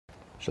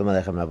Shalom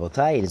Aleichem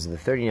Rabotai. It is the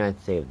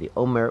 39th day of the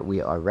Omer.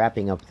 We are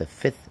wrapping up the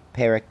 5th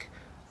parak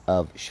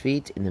of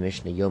Shvit in the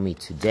Mishnah Yomi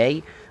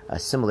today. A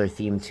similar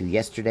theme to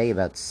yesterday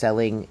about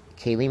selling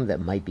kelim that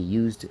might be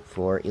used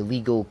for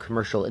illegal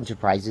commercial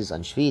enterprises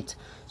on Shvit.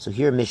 So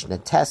here Mishnah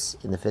Tes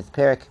in the 5th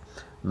parak.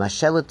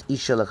 Mashelet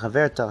isha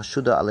lechaverta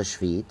shuda ala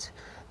Shvit.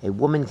 A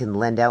woman can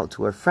lend out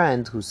to her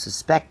friend who's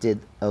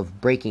suspected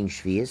of breaking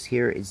Shvius.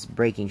 Here is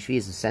breaking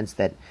Shvius in the sense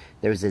that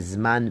there's a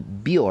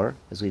Zman Bior,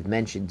 as we've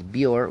mentioned.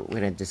 Bior, we're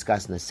going to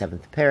discuss in the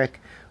 7th parak,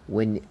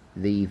 when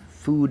the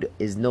food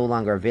is no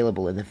longer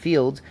available in the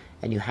field,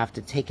 and you have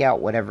to take out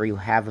whatever you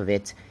have of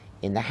it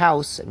in the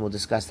house, and we'll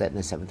discuss that in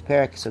the 7th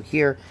parak. So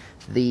here,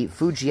 the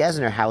food she has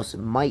in her house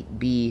might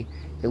be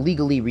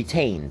illegally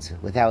retained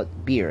without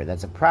beer.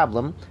 That's a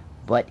problem.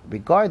 But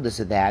regardless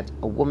of that,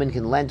 a woman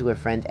can lend to her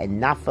friend a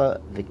nafa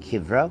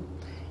v'kivra,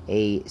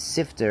 a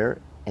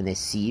sifter and a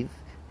sieve,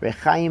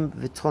 rechaim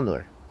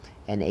v'tonur,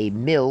 and a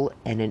mill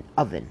and an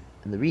oven.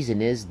 And the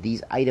reason is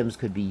these items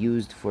could be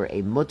used for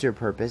a mutter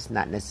purpose,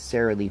 not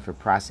necessarily for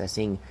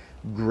processing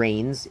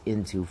grains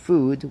into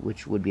food,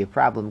 which would be a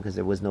problem because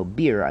there was no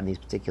beer on these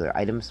particular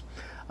items.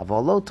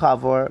 Avalo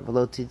tavor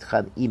v'lo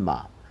titchan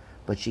ima.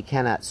 But she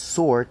cannot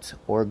sort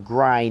or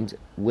grind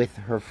with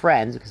her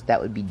friends because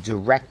that would be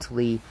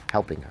directly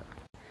helping her.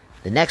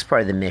 The next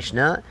part of the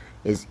Mishnah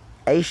is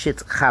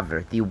Eishet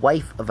Chaver, the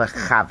wife of a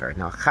Chaver.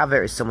 Now, a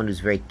Chaver is someone who's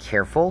very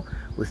careful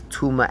with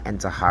Tuma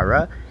and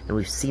Tahara, and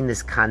we've seen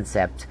this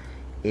concept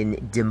in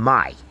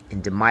Demai.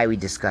 In Demai, we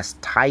discussed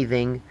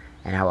tithing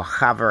and how a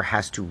Chaver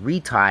has to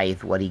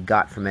retithe what he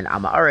got from an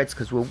Amaretz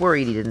because we're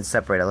worried he didn't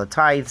separate all the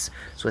tithes,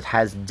 so it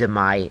has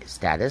Demai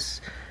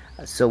status.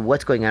 So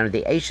what's going on with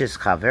the Eishes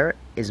Chaver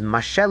is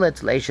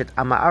Mashelet Leishet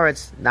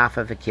Amaaretz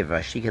Nafa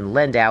V'Kivra. She can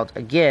lend out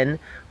again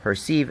her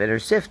sieve and her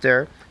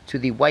sifter to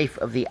the wife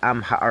of the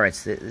Am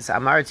Haaretz. This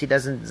Amaretz, he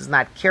is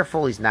not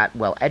careful, he's not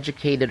well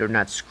educated or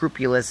not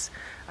scrupulous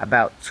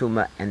about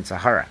Tuma and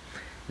Tahara.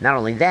 Not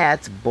only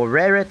that,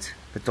 Boreret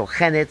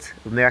V'Tochenet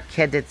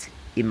U'Merkedet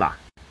Ima.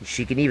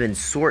 She can even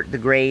sort the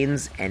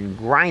grains and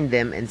grind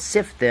them and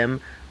sift them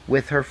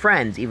with her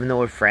friends. Even though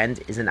her friend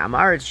is an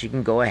Amaretz, she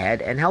can go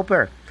ahead and help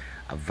her.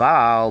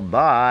 Aval,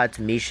 but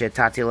misha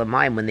tati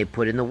lamayim, when they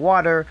put in the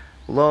water,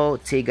 lo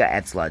tiga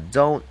etzla,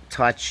 don't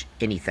touch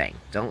anything.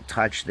 Don't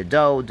touch the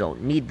dough,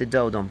 don't knead the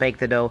dough, don't bake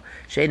the dough.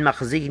 Shein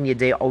machazikin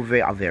yedei over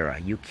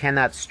avera. You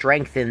cannot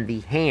strengthen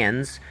the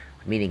hands,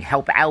 meaning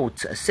help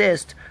out,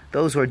 assist,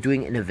 those who are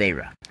doing an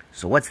avera.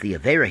 So what's the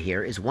avera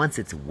here is once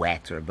it's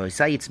wet, or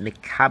b'osai it's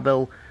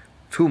mikabel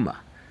tuma.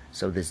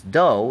 So this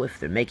dough,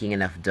 if they're making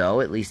enough dough,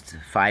 at least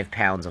 5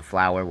 pounds of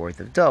flour worth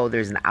of dough,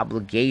 there's an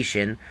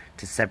obligation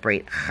to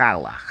separate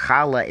challah.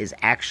 Challah is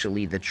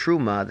actually the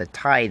truma, the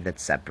tithe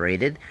that's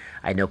separated.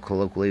 I know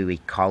colloquially we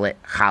call it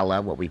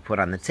challah, what we put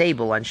on the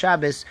table on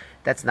Shabbos.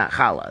 That's not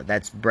challah.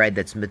 That's bread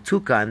that's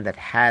metukan, that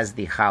has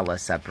the challah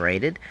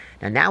separated.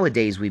 Now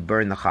nowadays we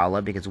burn the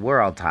challah because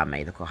we're all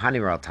tameh, the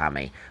kohanim are all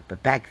tameh.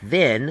 But back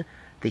then,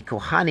 the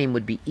kohanim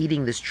would be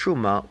eating this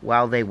truma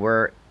while they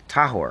were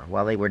tahor,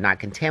 while they were not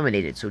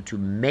contaminated. So to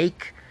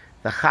make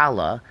the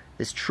challah,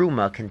 this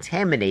truma,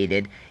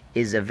 contaminated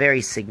is a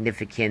very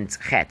significant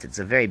chet. It's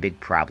a very big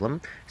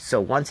problem.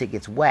 So once it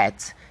gets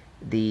wet,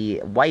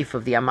 the wife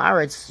of the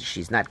Amaretz,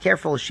 she's not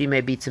careful, she may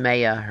be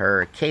tameya,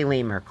 her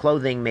kelim, her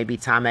clothing may be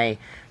tameh.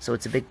 So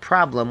it's a big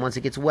problem. Once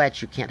it gets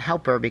wet, you can't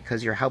help her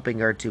because you're helping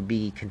her to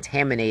be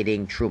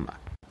contaminating truma.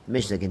 The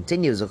Mishnah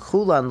continues, we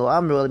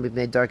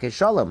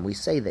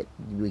say that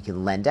we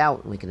can lend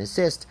out, we can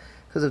assist,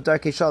 because of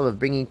Darkei Shalom, of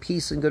bringing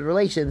peace and good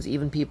relations,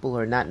 even people who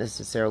are not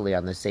necessarily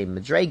on the same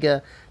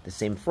Madrega, the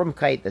same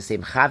Frumkeit, the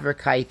same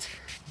Chaverkeit,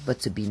 but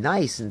to be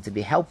nice and to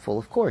be helpful,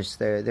 of course,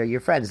 they're your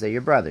friends, they're your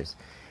brothers.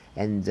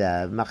 And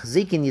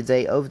Machzikin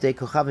Yidei Ovdei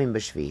Kochavim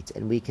B'Shvit,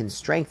 and we can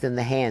strengthen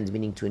the hand,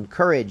 meaning to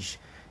encourage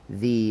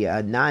the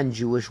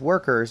non-Jewish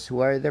workers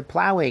they're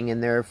plowing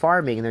and they're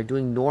farming and they're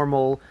doing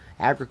normal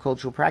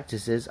agricultural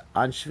practices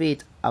on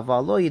Shvit,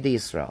 Aval Lo Yidei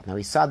Yisrael. Now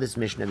we saw this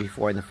Mishnah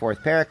before in the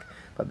 4th parak,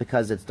 but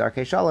because it's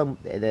Darkei Shalom,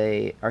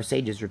 our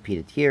sages repeat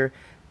it here.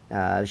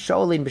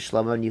 Sho'olin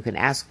b'shlomim, you can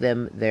ask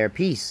them their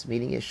peace,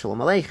 meaning Shalom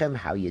Aleichem,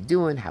 how you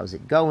doing, how's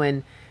it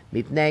going?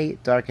 Mipnei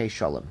Darkei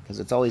Shalom, because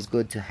it's always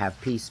good to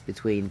have peace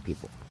between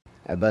people.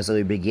 So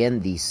we begin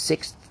the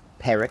 6th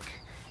parak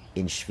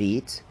in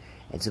Shvit.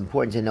 It's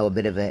important to know a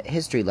bit of a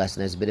history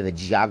lesson. There's a bit of a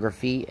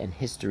geography and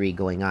history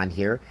going on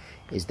here.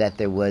 Is that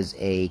there was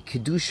a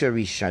Kedusha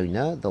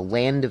Rishona, the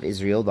land of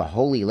Israel, the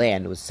Holy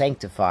Land, was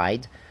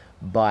sanctified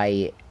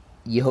by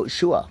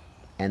Yehoshua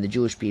and the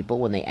Jewish people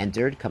when they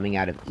entered, coming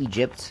out of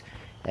Egypt.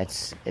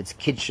 It's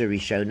Kidsha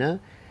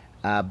Rishona.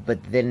 But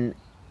then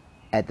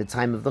at the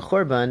time of the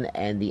Churban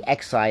and the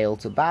exile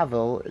to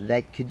Bavel,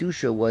 that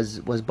Kedusha was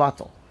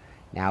batal.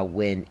 Now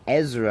when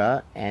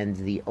Ezra and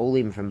the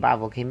Olim from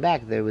Bavel came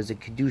back, there was a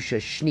Kedusha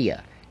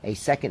Shnia, a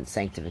second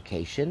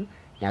sanctification.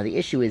 Now the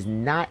issue is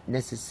not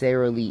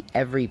necessarily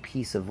every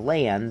piece of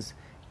lands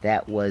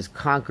that was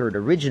conquered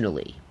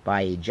originally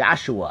by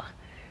Joshua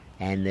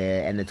and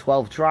the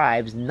 12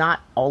 tribes,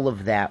 not all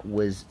of that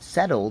was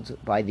settled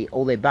by the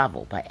Ole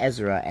Bavel, by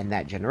Ezra and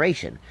that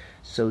generation.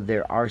 So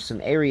there are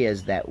some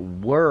areas that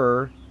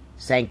were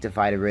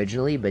sanctified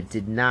originally, but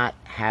did not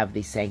have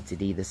the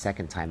sanctity the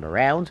second time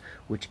around,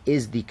 which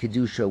is the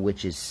Kedusha,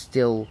 which is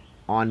still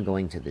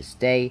ongoing to this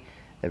day.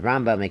 The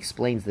Rambam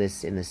explains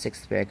this in the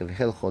 6th parak of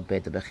Hilchot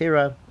Beit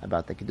HaBechira,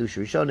 about the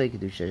Kedusha Rishona,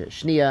 Kedusha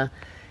Shniya.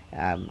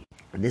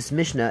 This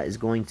Mishnah is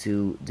going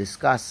to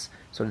discuss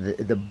sort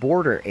of the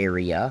border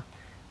area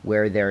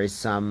where there is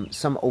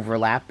some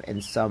overlap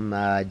and some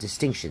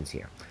distinctions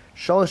here.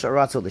 Sholosh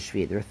Aratzot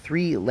L'Shvit. There are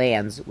 3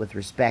 lands with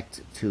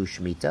respect to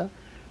Shemitah.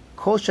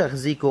 Kol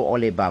Shechziku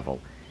Ole Bavel.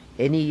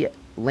 Any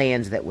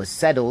land that was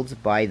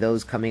settled by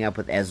those coming up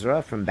with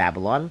Ezra from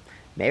Babylon.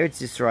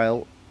 Me'eretz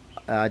Yisrael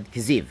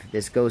Kaziv.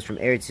 This goes from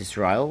Eretz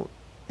Yisrael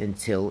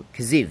until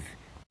Kaziv.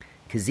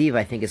 Kaziv,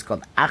 I think, is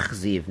called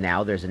Achziv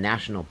now. There's a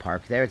national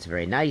park there. It's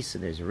very nice,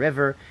 and there's a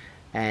river,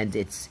 and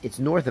it's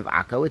north of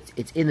Akko.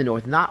 It's in the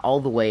north, not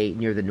all the way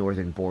near the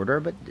northern border,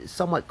 but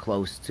somewhat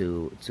close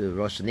to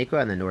Rosh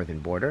Hanikra on the northern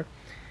border.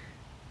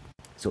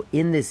 So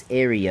in this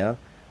area,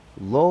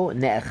 Lo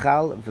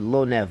ne'echal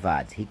v'lo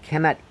ne'avad. He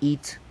cannot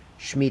eat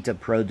Shemitah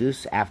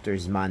produce after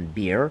Zman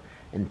Bir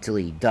until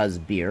he does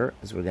Bir,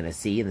 as we're going to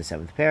see in the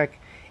 7th parak,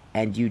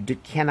 and you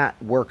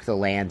cannot work the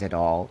land at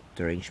all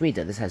during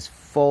Shemitah. This has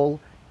full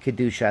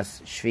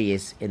Kedushas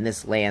Shvius in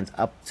this land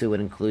up to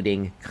and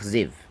including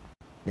Chziv.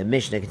 The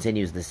Mishnah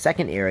continues, the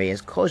second area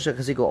is Kol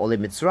Shechaziko Ole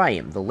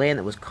Mitzrayim, the land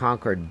that was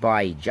conquered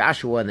by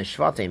Joshua and the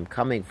Shvatim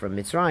coming from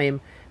Mitzrayim,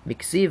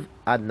 Miksiv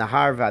ad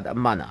Nahar vad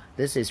Amana.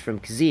 This is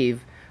from Kziv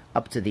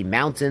up to the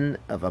mountain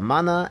of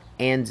Amana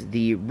and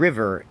the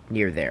river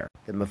near there.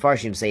 The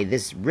Mefarshim say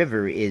this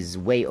river is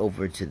way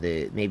over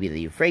to maybe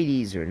the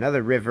Euphrates or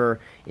another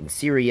river in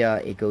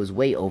Syria. It goes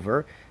way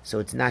over, so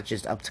it's not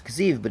just up to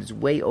Kziv, but it's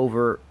way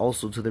over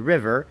also to the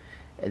river.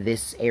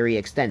 This area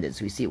extended.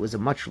 So we see it was a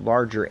much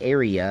larger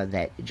area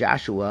that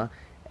Joshua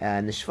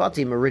and the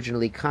Shvatim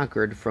originally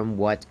conquered from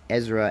what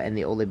Ezra and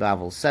the Ole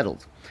Bavel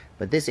settled.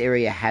 But this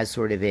area has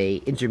sort of a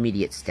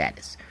intermediate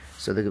status.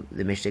 So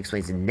the Mishnah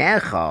explains, in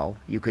Nechal,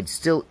 you could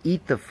still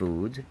eat the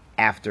food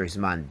after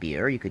Zman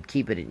Bir. You could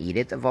keep it and eat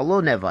it.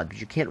 V'lo nevad, but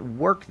you can't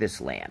work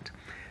this land.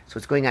 So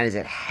what's going on is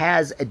it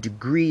has a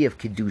degree of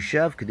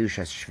Kedushas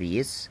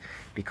Shvius,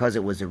 because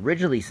it was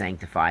originally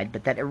sanctified,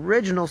 but that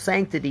original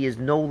sanctity is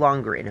no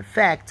longer in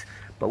effect,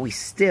 but we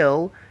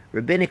still,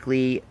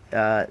 rabbinically,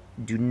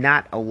 do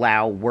not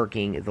allow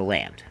working the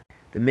land.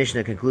 The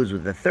Mishnah concludes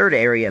with the third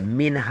area,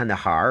 Min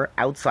HaNahar,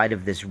 outside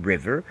of this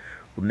river,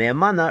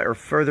 U'me'amana, or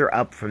further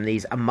up from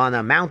these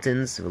Amana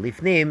mountains,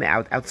 V'lifnim,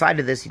 outside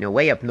of this,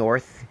 way up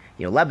north,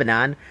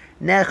 Lebanon,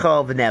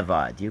 Nechal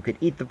v'nevad. You could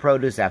eat the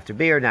produce after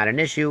beer, not an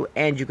issue,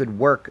 and you could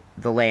work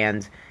the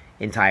land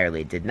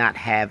entirely. It did not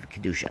have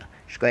Kedusha.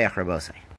 Shkoyach Rabosai.